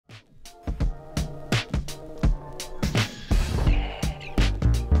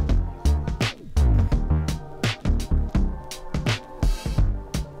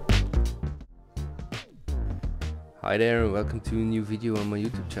Hi there and welcome to a new video on my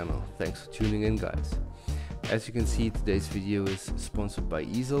YouTube channel. Thanks for tuning in, guys. As you can see, today's video is sponsored by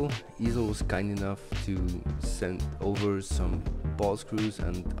Isel. Isel was kind enough to send over some ball screws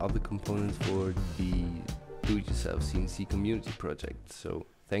and other components for the do-it-yourself CNC community project. So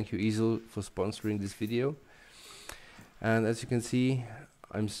thank you, Isel, for sponsoring this video. And as you can see,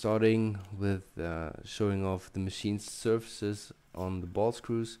 I'm starting with showing off the machine's surfaces on the ball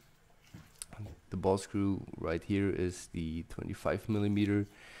screws. The ball screw right here is the 25mm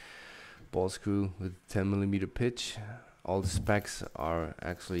ball screw with 10mm pitch. All the specs are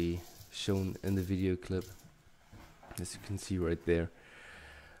actually shown in the video clip, as you can see right there.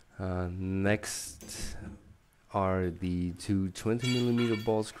 Next are the two 20mm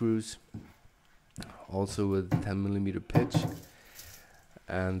ball screws, also with 10mm pitch.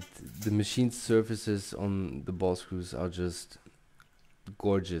 And the machined surfaces on the ball screws are just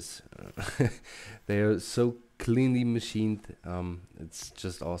gorgeous. They are so cleanly machined, it's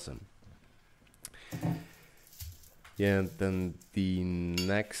just awesome. Yeah, and then the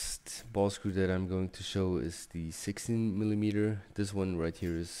next ball screw that I'm going to show is the 16mm. This one right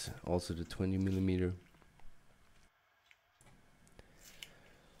here is also the 20mm.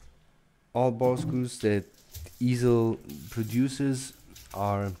 All ball screws that Isel produces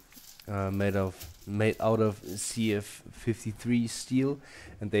are made out of CF53 steel,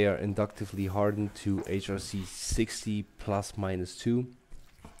 and they are inductively hardened to HRC 60 ±2.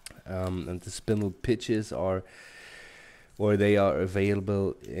 And the spindle pitches are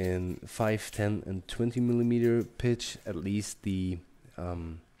available in 5, 10 and 20mm pitch. At least the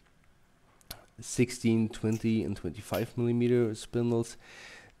 16, 20 and 25mm spindles.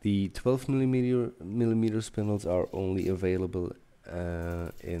 The 12mm spindles are only available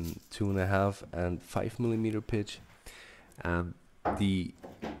in 2.5 and 5mm pitch. And the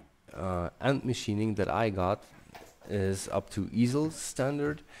end machining that I got is up to Isel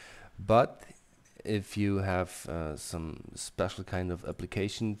standard, but if you have some special kind of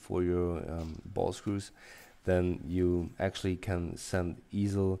application for your ball screws, then you actually can send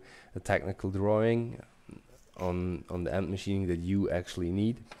Isel a technical drawing on the end machining that you actually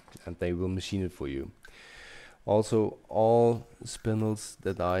need, and they will machine it for you. Also, all spindles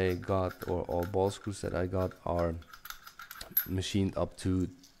that I got, or all ball screws that I got, are machined up to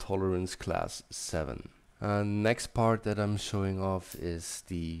tolerance class 7. Next part that I'm showing off is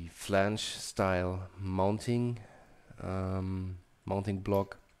the flange style mounting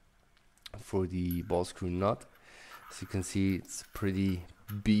block for the ball screw nut. As you can see, it's a pretty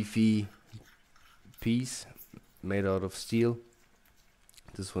beefy piece made out of steel.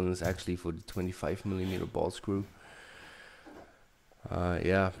 This one is actually for the 25mm ball screw.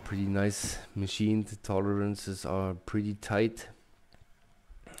 Yeah, pretty nice machine. The tolerances are pretty tight.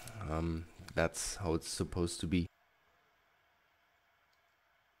 That's how it's supposed to be.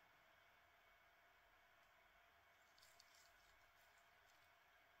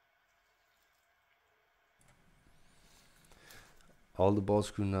 All the ball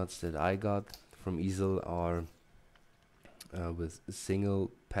screw nuts that I got from Isel are with a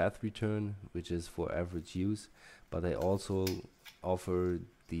single path return, which is for average use, but I also offer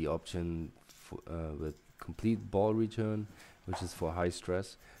the option with complete ball return, which is for high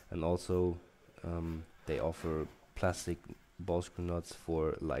stress, and also they offer plastic ball screw nuts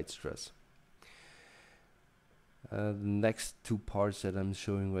for light stress. The next two parts that I'm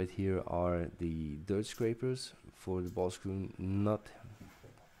showing right here are the dirt scrapers for the ball screw nut.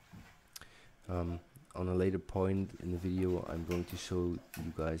 On a later point in the video, I'm going to show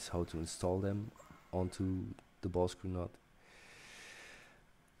you guys how to install them onto the ball screw nut.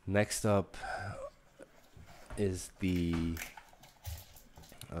 Next up is the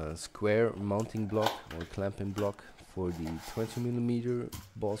square mounting block or clamping block for the 20mm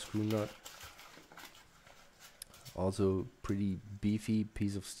ball screw nut. Also pretty beefy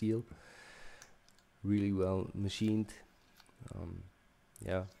piece of steel, really well machined.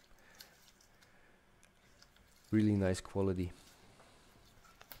 Yeah, really nice quality.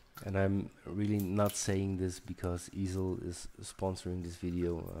 And I'm really not saying this because Isel is sponsoring this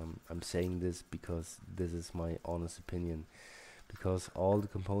video. I'm saying this because this is my honest opinion, because all the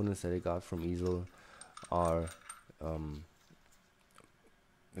components that I got from Isel are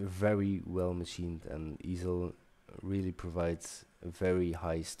very well machined, and Isel really provides a very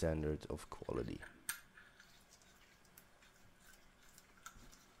high standard of quality.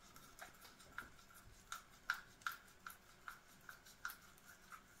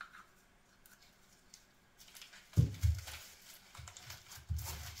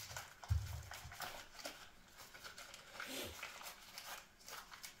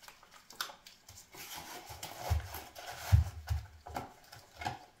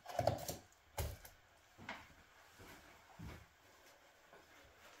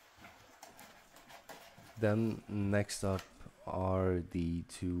 Then next up are the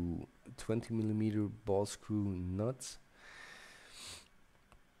two 20mm ball screw nuts.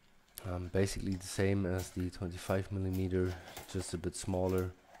 Basically the same as the 25mm, just a bit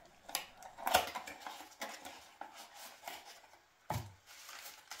smaller.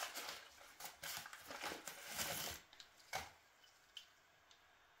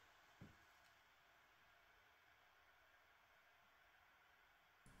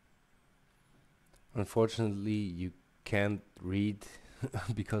 Unfortunately, you can't read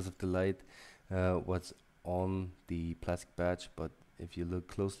because of the light what's on the plastic badge, but if you look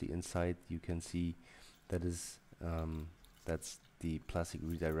closely inside, you can see that is that's the plastic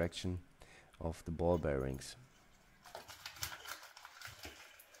redirection of the ball bearings.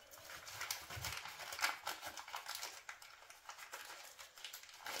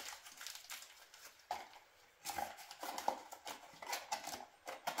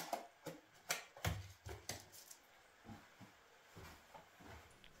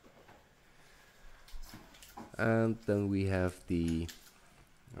 And then we have the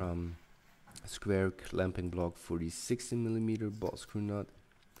square clamping block for the 16mm ball screw nut.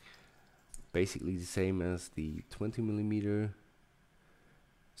 Basically the same as the 20mm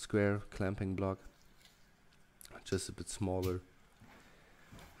square clamping block, just a bit smaller.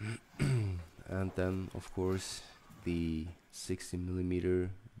 And then of course the 16mm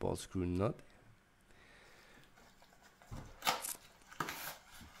ball screw nut.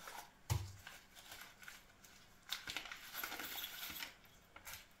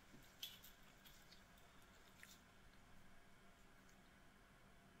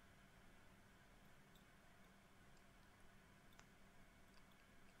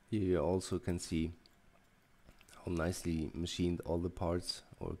 Here you also can see how nicely machined all the parts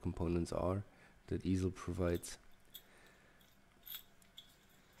or components are that Isel provides.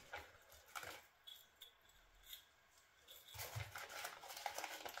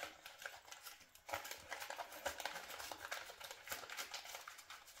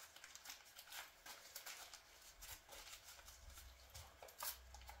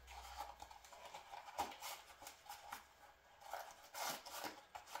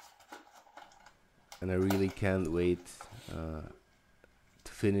 And I really can't wait to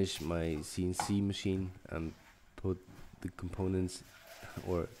finish my CNC machine and put the components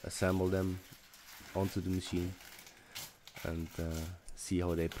or assemble them onto the machine and see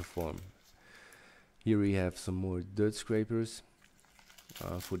how they perform. Here we have some more dirt scrapers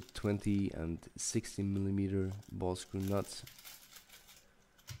for 20 and 16mm ball screw nuts.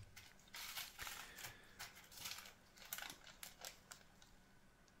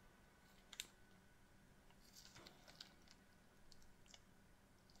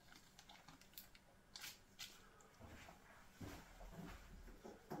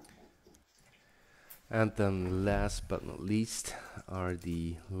 And then last but not least are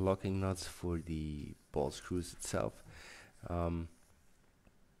the locking nuts for the ball screws itself.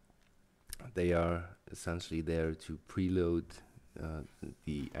 They are essentially there to preload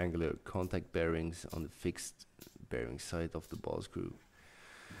the angular contact bearings on the fixed bearing side of the ball screw.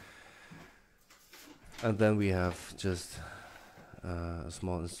 And then we have just a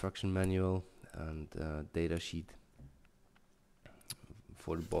small instruction manual and data sheet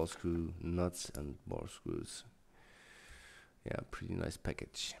for the ball screw nuts and ball screws. Yeah, pretty nice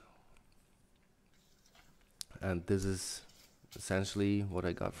package. And this is essentially what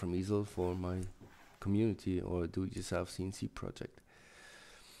I got from Isel for my community or do-it-yourself CNC project.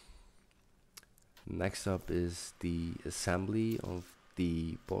 Next up is the assembly of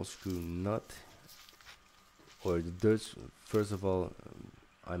the ball screw nut or the dirt. First of all,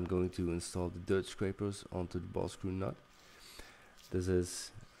 I'm going to install the dirt scrapers onto the ball screw nut. This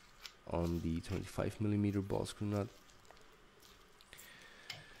is on the 25mm ball screw nut.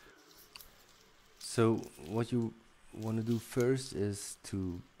 So what you want to do first is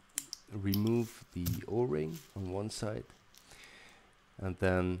to remove the O-ring on one side and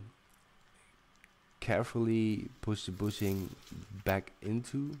then carefully push the bushing back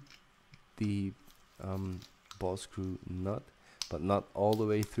into the ball screw nut, but not all the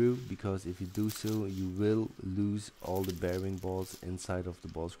way through, because if you do so you will lose all the bearing balls inside of the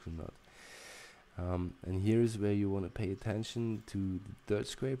ball screw nut. And here's where you want to pay attention to the dirt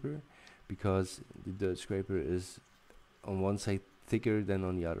scraper, because the dirt scraper is on one side thicker than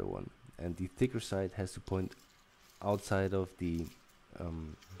on the other one, and the thicker side has to point outside of the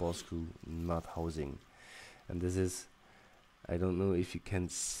ball screw nut housing. And this is, I don't know if you can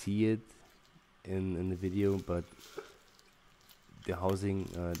see it in the video, but the housing,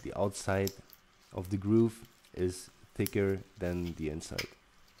 the outside of the groove is thicker than the inside.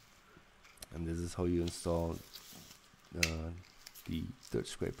 And this is how you install the dirt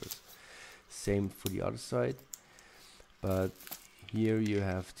scrapers. Same for the other side, but here you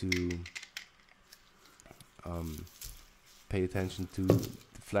have to pay attention to the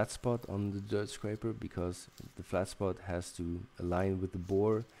flat spot on the dirt scraper, because the flat spot has to align with the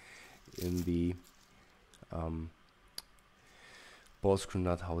bore in the ball screw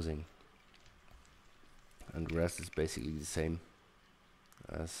nut housing, and the rest is basically the same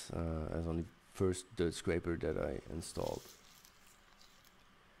as on the first dirt scraper that I installed.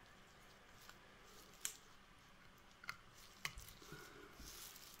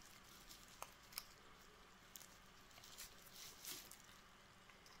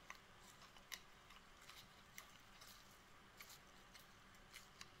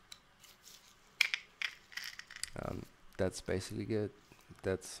 That's basically it.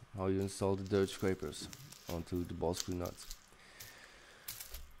 That's how you install the dirt scrapers onto the ball screw nuts.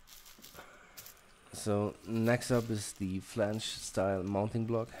 So next up is the flange style mounting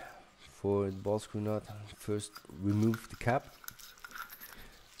block for the ball screw nut. First remove the cap,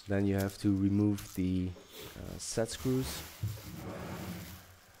 then you have to remove the set screws.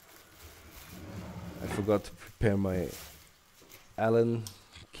 I forgot to prepare my Allen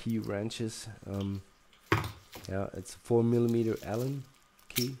key wrenches. Yeah, it's a 4mm Allen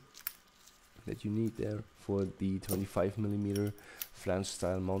key that you need there for the 25mm flange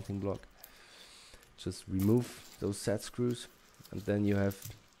style mounting block. Just remove those set screws, and then you have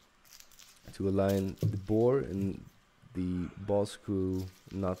to align the bore in the ball screw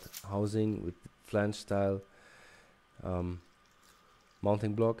nut housing with the flange style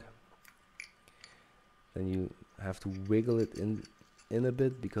mounting block. Then you have to wiggle it in a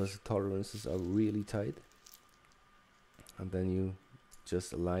bit because the tolerances are really tight. And then you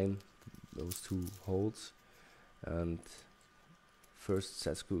just align those two holes, and first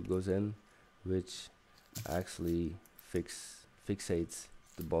set screw goes in, which actually fixates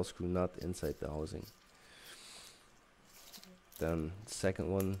the ball screw nut inside the housing. Then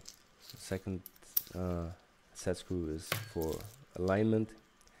second set screw is for alignment,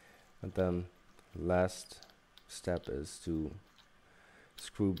 and then last step is to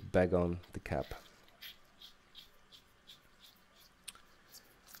screw back on the cap.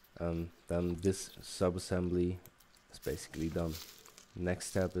 Then this sub-assembly is basically done. Next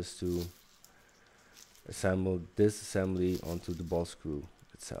step is to assemble this assembly onto the ball screw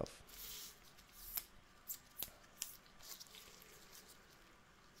itself.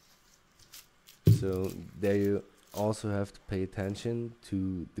 So there you also have to pay attention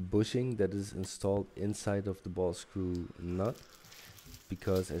to the bushing that is installed inside of the ball screw nut,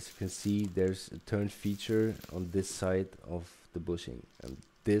 because as you can see there's a turn feature on this side of the bushing, and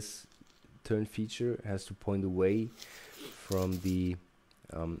this turn feature has to point away from the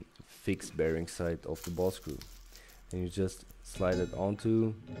fixed bearing side of the ball screw, and you just slide it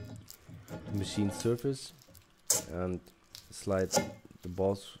onto the machine surface and slide the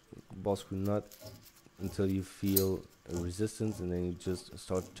ball screw nut until you feel a resistance, and then you just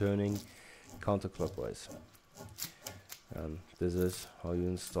start turning counterclockwise. And this is how you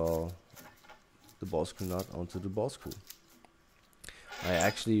install the ball screw nut onto the ball screw. I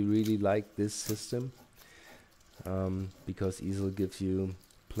actually really like this system because Isel gives you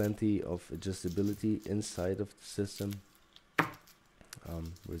plenty of adjustability inside of the system,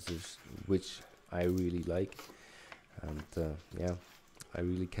 which I really like. And yeah, I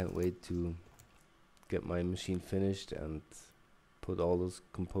really can't wait to get my machine finished and put all those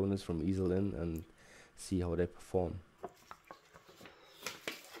components from Isel in and see how they perform.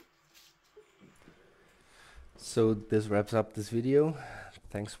 So this wraps up this video.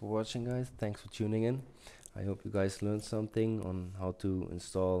 Thanks for watching, guys. Thanks for tuning in. I hope you guys learned something on how to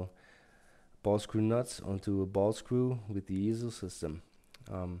install ball screw nuts onto a ball screw with the Isel system.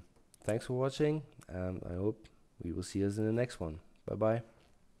 Thanks for watching, and I hope we will see us in the next one. Bye bye.